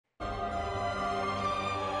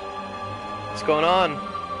What's going on?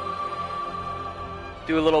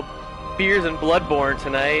 Do a little beers and Bloodborne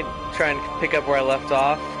tonight. Try and pick up where I left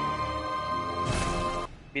off.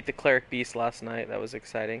 Beat the cleric beast last night. That was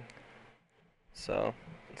exciting. So,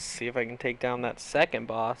 let's see if I can take down that second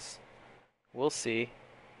boss. We'll see.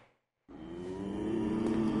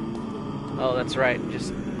 Oh, that's right.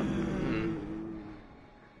 Just...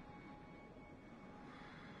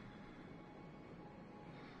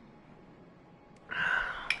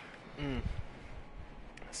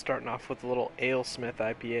 Starting off with a little Alesmith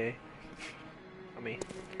IPA.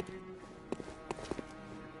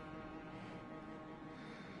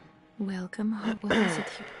 Welcome. What is it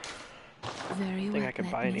here? Very well. I can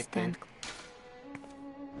buy anything.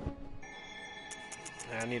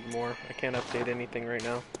 I need more. I can't update anything right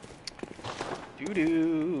now.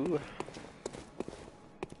 Doo-doo.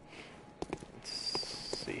 Let's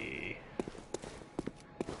see.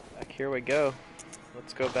 Back here we go.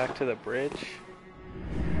 Let's go back to the bridge.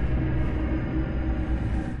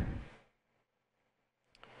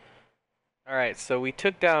 Alright, so we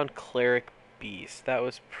took down Cleric Beast. That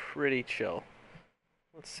was pretty chill.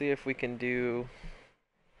 Let's see if we can do...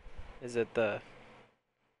 Is it the...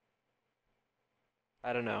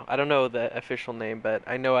 I don't know. I don't know the official name, but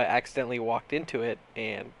I know I accidentally walked into it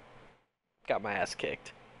and got my ass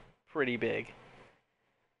kicked. Pretty big.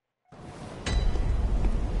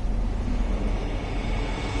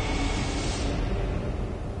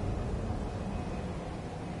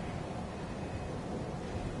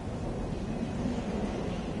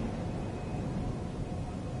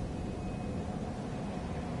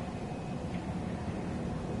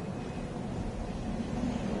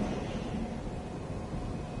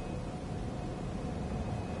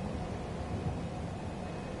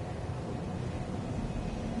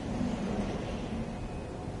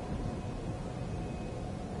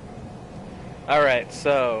 Alright,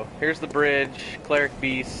 so here's the bridge, Cleric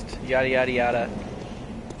Beast, yada yada yada.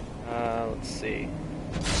 Let's see.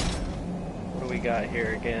 What do we got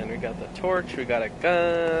here again? We got the torch, we got a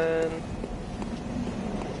gun,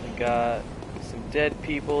 we got some dead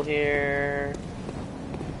people here.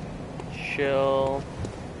 Chill.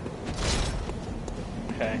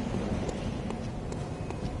 Okay.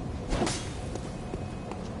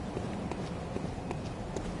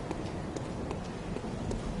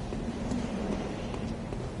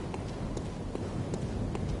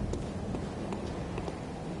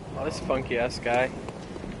 Oh, this funky ass guy.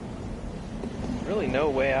 Really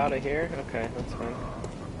no way out of here? Okay, that's fine.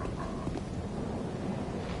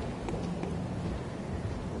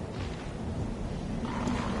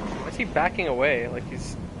 Why is he backing away? Like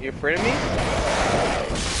he's... You afraid of me?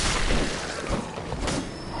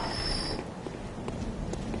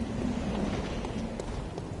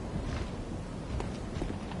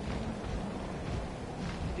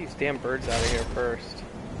 Get these damn birds out of here first.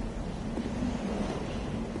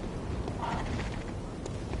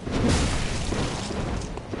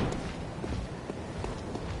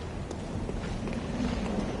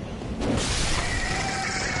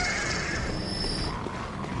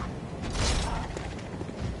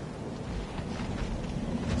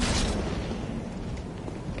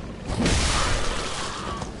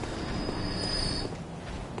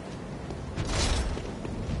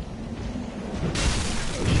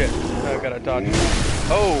 I gotta dodge.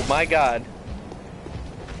 Oh my god.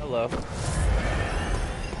 Hello.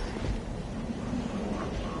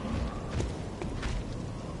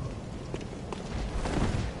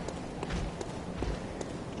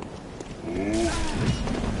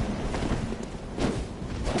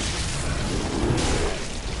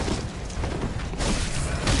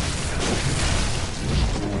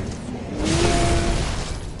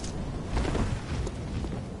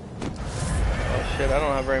 I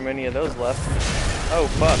don't have very many of those left. Oh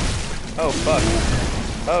fuck. Oh fuck.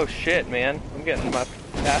 Oh shit, man. I'm getting my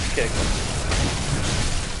ass kicked.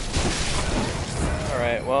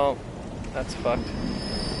 Alright, well, that's fucked.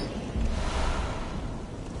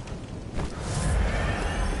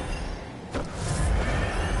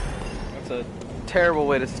 That's a terrible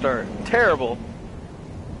way to start. Terrible!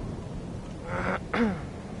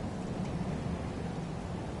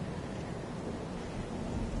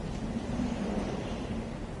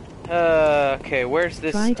 Okay, where's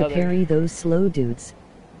this Try to parry those slow dudes.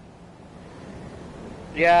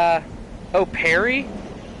 Yeah. Oh, parry?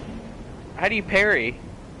 How do you parry?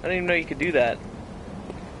 I didn't even know you could do that.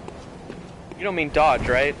 You don't mean dodge,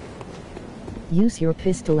 right? Use your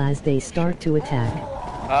pistol as they start to attack.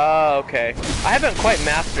 Oh, okay. I haven't quite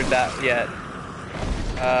mastered that yet.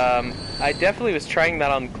 I definitely was trying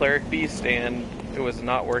that on Cleric Beast and it was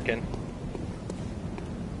not working.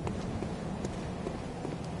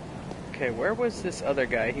 Okay, where was this other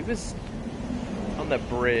guy? He was on the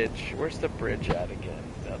bridge. Where's the bridge at again?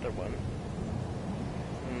 The other one.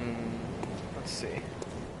 Let's see.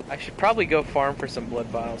 I should probably go farm for some blood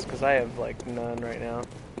vials, because I have, like, none right now.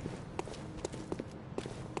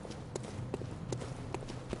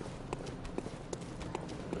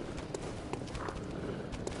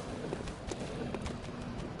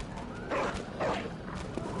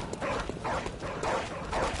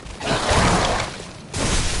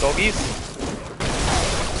 Doggies.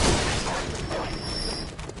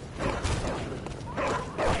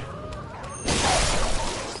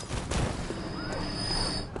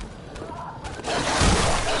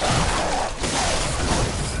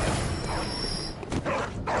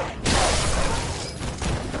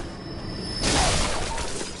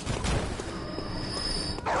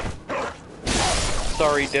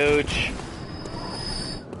 Sorry, Doge.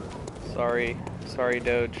 Sorry,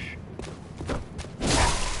 Doge.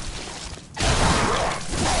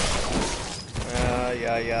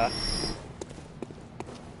 Yeah.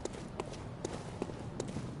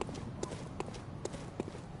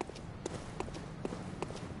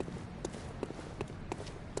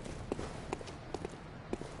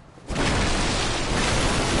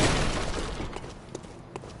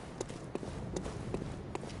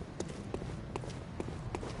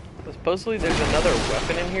 Supposedly there's another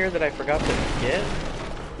weapon in here that I forgot to get.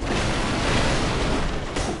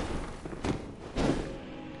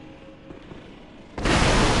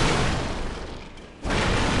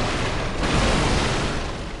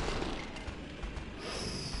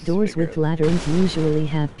 Doors with lanterns usually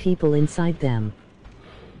have people inside them.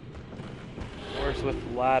 Doors with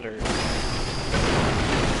ladders.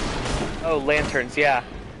 Oh, lanterns, yeah.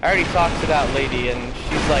 I already talked to that lady and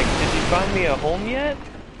she's like, did you find me a home yet?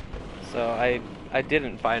 So I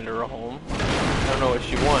didn't find her a home. I don't know what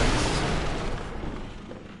she wants.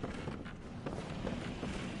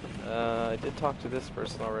 I did talk to this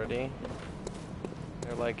person already.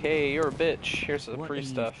 They're like, hey, you're a bitch. Here's some free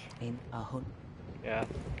stuff. Yeah.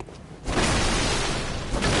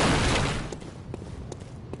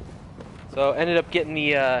 So ended up getting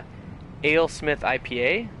the Alesmith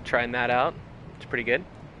IPA. Trying that out. It's pretty good.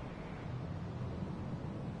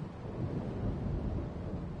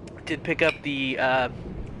 Did pick up the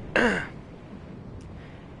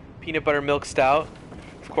peanut butter milk stout,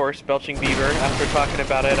 of course, Belching Beaver, after talking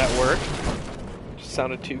about it at work. Just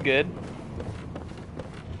sounded too good.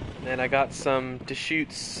 And I got some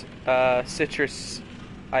Deschutes citrus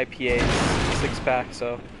IPAs, 6-pack,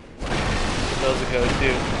 so those will go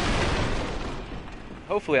too.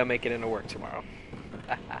 Hopefully I'll make it into work tomorrow.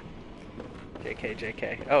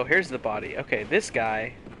 JK. Oh, here's the body. Okay, this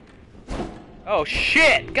guy. Oh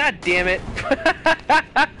shit! God damn it!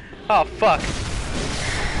 Oh fuck!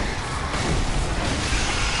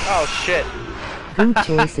 Oh shit! Good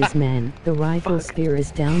choices, man. The rifle spear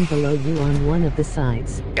is down below you on one of the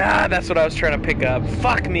sides. Ah, that's what I was trying to pick up.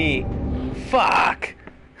 Fuck me! Fuck!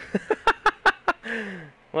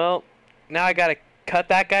 Well, now I gotta cut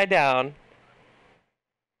that guy down.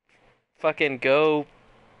 Fucking go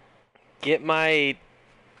get my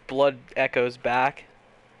blood echoes back.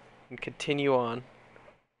 And continue on.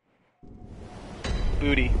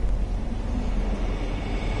 Booty.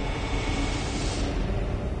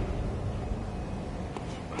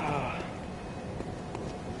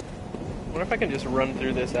 Wonder if I can just run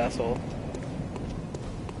through this asshole.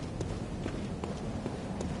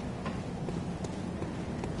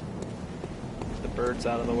 The bird's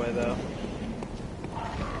out of the way though.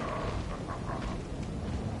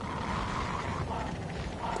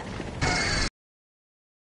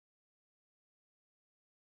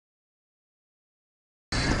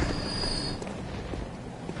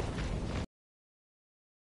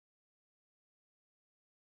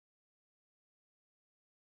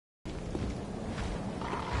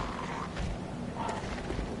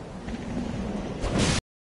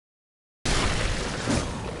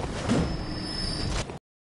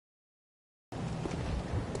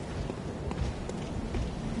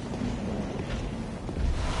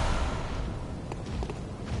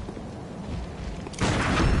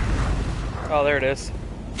 Oh, there it is.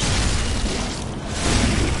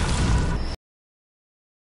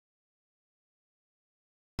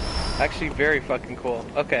 Actually, very fucking cool.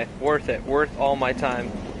 Okay, worth it. Worth all my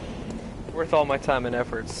time. Worth all my time and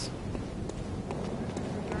efforts.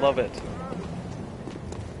 Love it.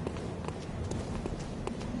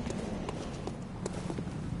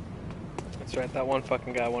 That's right, that one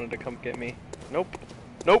fucking guy wanted to come get me. Nope.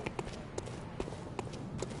 Nope.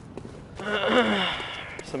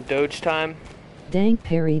 Some Doge time. Dank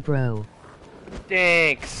Perry, bro.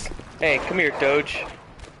 Thanks. Hey, come here, Doge.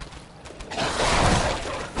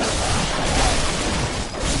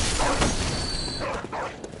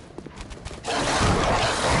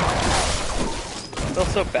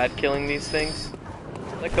 so bad killing these things.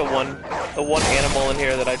 Like the one animal in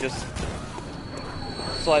here that I just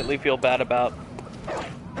slightly feel bad about.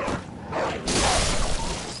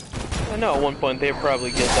 I know at one point they were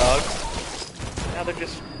probably good dogs. Now they're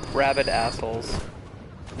just rabid assholes.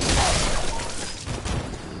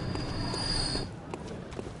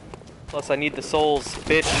 Plus I need the souls,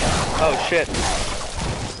 bitch. Oh shit.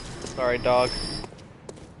 Sorry, dog.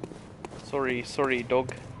 Sorry,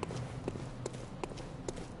 dog.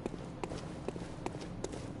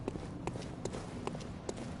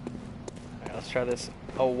 Alright, let's try this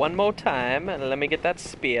one more time. And let me get that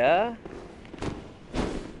spear.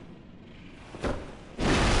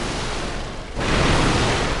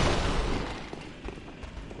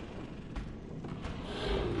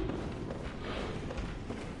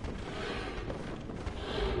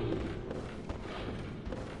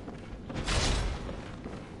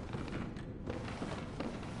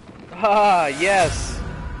 Ah, yes!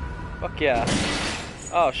 Fuck yeah.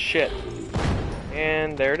 Oh, shit.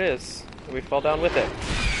 And there it is. We fell down with it.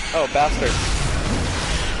 Oh, bastard.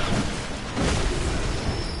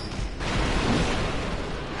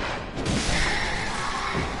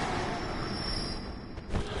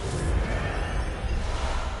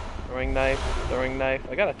 Throwing knife.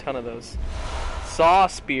 I got a ton of those. Saw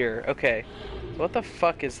spear. Okay. So what the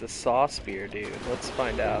fuck is the saw spear, dude? Let's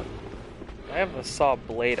find out. I have a saw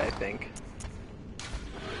blade, I think.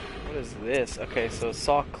 What is this? Okay, so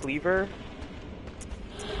saw cleaver.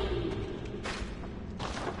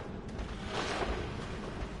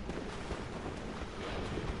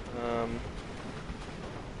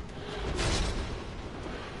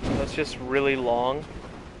 That's just really long.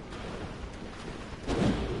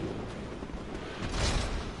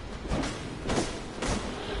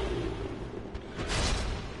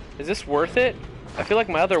 Is this worth it? I feel like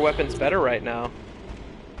my other weapon's better right now.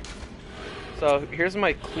 So here's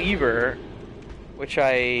my cleaver, which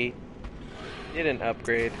I didn't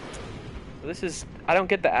upgrade. This is, I don't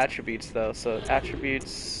get the attributes though, so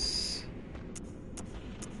attributes,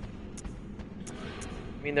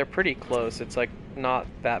 I mean they're pretty close, it's like not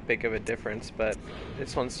that big of a difference, but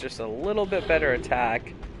this one's just a little bit better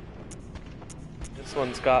attack. This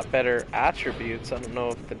one's got better attributes, I don't know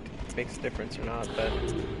if that makes a difference or not, but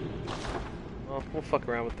well, we'll fuck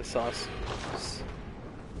around with the saw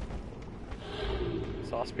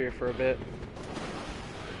spear for a bit.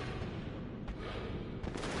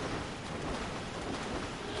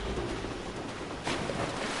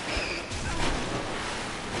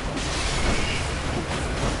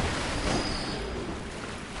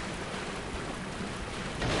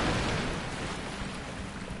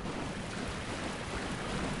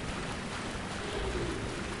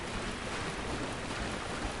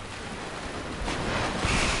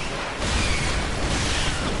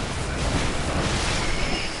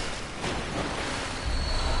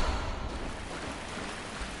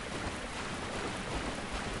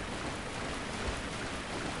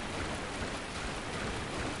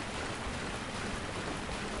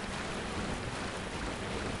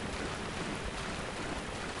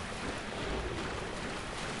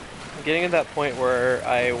 I'm getting to that point where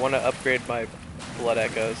I want to upgrade my blood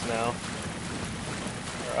echoes now.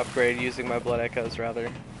 Or upgrade using my blood echoes,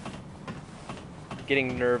 rather. I'm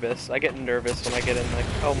getting nervous. I get nervous when I get in like,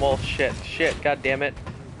 oh, mole, shit, god damn it.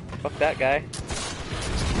 Fuck that guy.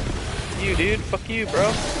 You, dude, fuck you,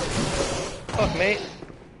 bro. Fuck, mate.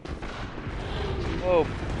 Whoa,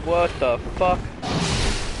 what the fuck?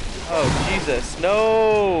 Oh, Jesus,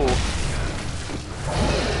 no!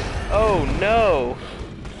 Oh, no!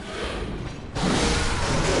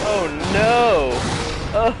 Oh no!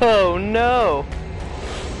 Oh no!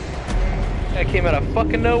 That came out of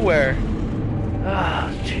fucking nowhere.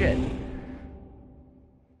 Ah, shit.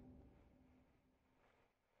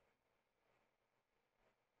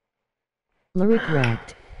 Lyric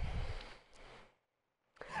wrecked.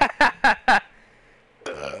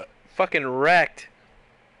 Fucking wrecked.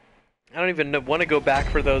 I don't even want to go back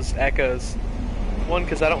for those echoes. One,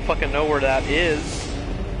 because I don't fucking know where that is.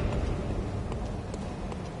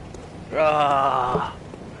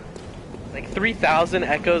 Like 3,000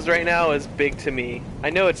 echoes right now is big to me. I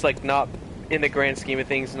know it's like not, in the grand scheme of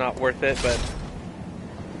things, not worth it, but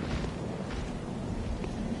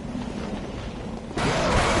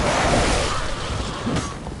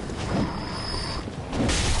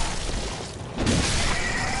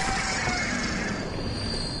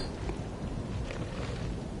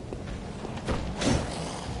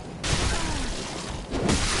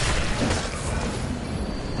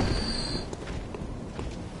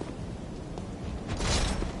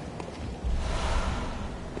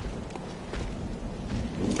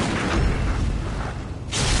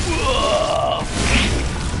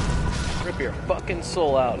your fucking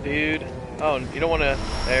soul out, dude. Oh, you don't want to...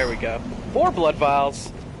 There we go. 4 blood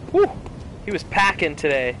vials. Woo! He was packing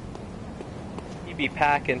today. He'd be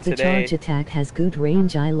packing The today. charge attack has good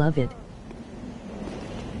range, I love it.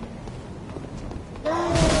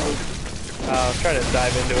 I was trying to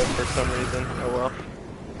dive into it for some reason. Oh well.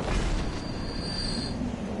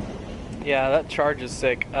 Yeah, that charge is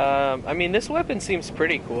sick. I mean, this weapon seems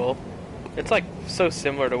pretty cool. It's like so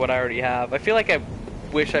similar to what I already have. I feel like I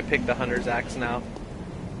wish I picked the Hunter's Axe now.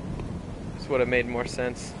 This would have made more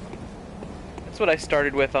sense. That's what I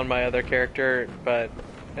started with on my other character, but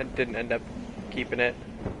I didn't end up keeping it.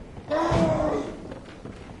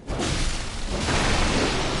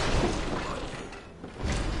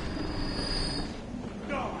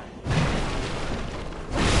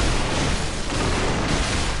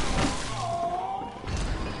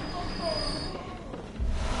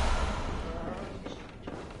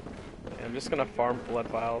 I'm just gonna farm blood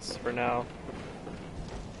vials for now.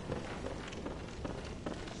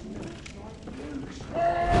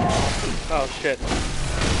 Oh shit.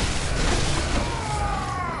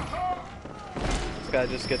 This guy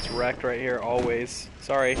just gets wrecked right here, always.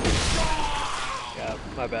 Sorry. Yeah,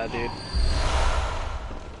 my bad, dude.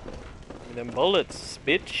 Give me them bullets,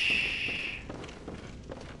 bitch.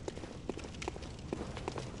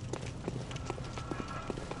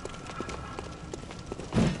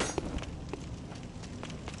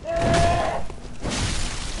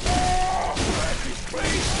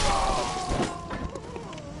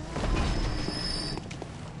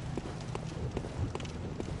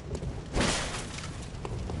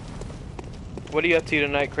 What are you up to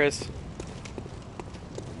tonight, Chris?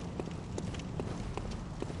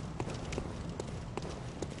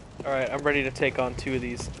 Alright, I'm ready to take on 2 of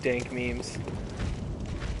these dank memes.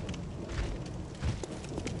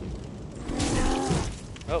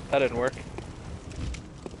 Oh, that didn't work.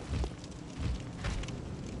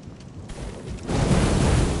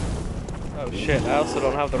 Oh shit, I also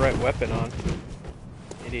don't have the right weapon on.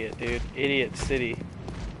 Idiot, dude. Idiot city.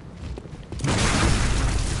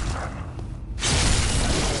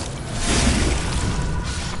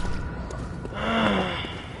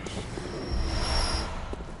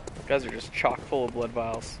 Guys are just chock full of blood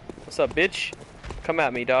vials. What's up, bitch? Come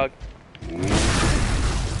at me, dog.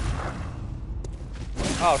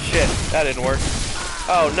 Oh shit, that didn't work.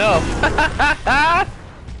 Oh no.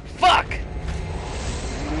 Fuck!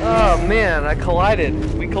 Oh man, I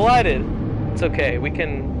collided. We collided. It's okay, we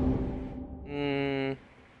can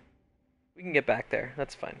get back there.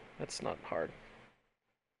 That's fine. That's not hard.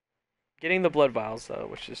 Getting the blood vials though,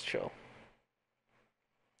 which is chill.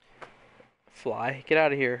 Fly, get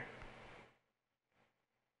out of here.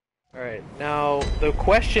 Alright, now the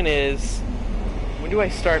question is, when do I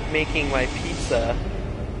start making my pizza?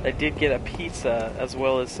 I did get a pizza as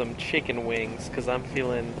well as some chicken wings because I'm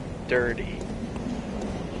feeling dirty.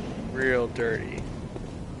 Real dirty.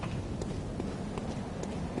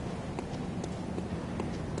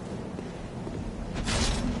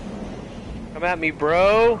 Come at me,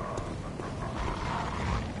 bro!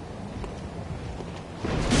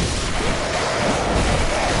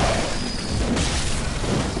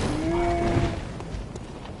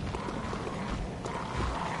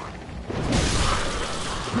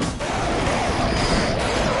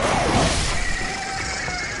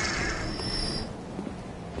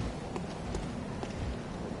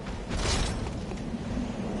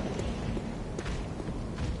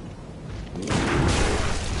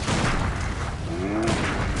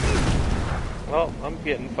 Well, I'm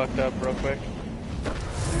getting fucked up real quick.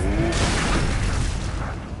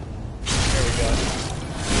 There we go.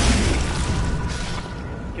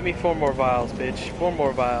 Give me 4 more vials, bitch. 4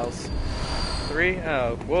 more vials. 3?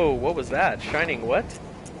 Oh, whoa, what was that? Shining what?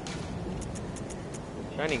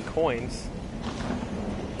 Shining coins.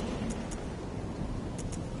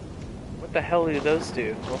 What the hell do those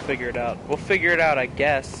do? We'll figure it out. We'll figure it out, I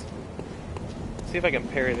guess. See if I can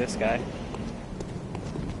parry this guy.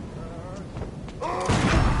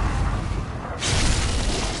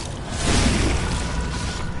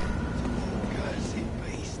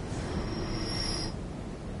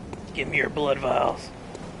 Give me your blood vials.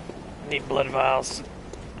 I need blood vials.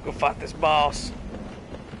 Go fight this boss.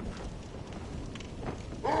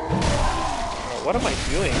 Oh, what am I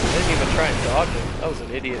doing? I didn't even try and dodge him. That was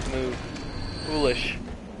an idiot move. Foolish.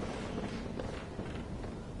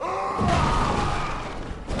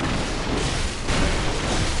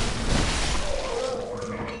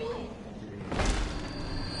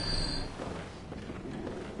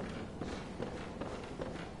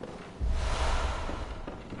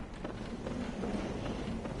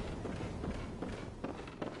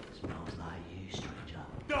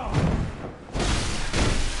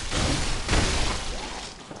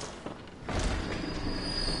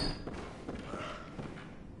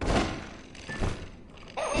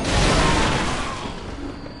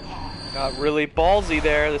 Got really ballsy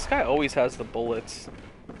there. This guy always has the bullets.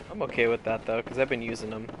 I'm okay with that though, because I've been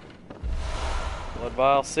using them. Blood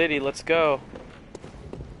Vial City, let's go.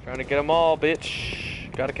 Trying to get them all,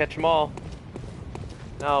 bitch. Gotta catch them all.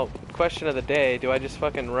 Now, question of the day, do I just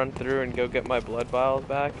fucking run through and go get my blood vials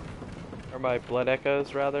back? Or my blood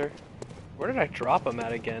echoes, rather? Where did I drop them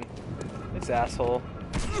at again? This asshole.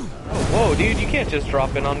 Oh, whoa, dude, you can't just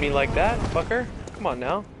drop in on me like that, fucker. Come on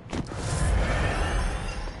now.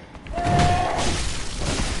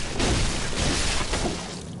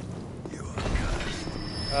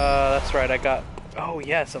 That's right, I got... Oh,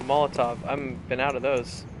 yes, a Molotov. I've been out of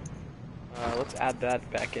those. Let's add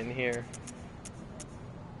that back in here.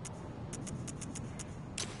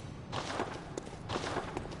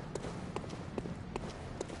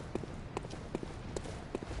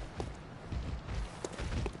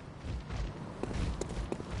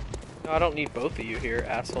 No, I don't need both of you here,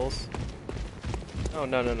 assholes. Oh,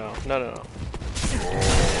 no, no, no. No, no, no.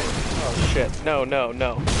 Oh, shit. No, no,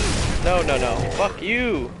 no. No, no, no. Fuck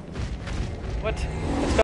you! What? Let's go.